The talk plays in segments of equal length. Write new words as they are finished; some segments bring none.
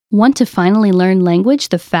Want to finally learn language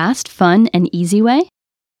the fast, fun, and easy way?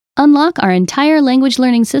 Unlock our entire language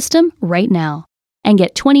learning system right now and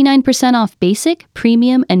get 29% off Basic,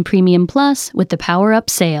 Premium, and Premium Plus with the Power Up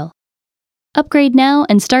sale. Upgrade now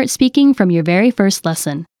and start speaking from your very first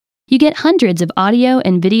lesson. You get hundreds of audio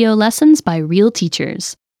and video lessons by real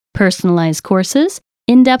teachers, personalized courses,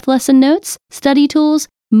 in-depth lesson notes, study tools,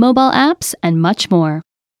 mobile apps, and much more.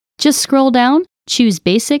 Just scroll down, choose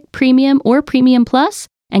Basic, Premium, or Premium Plus,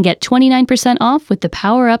 and get 29% off with the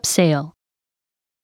Power Up sale.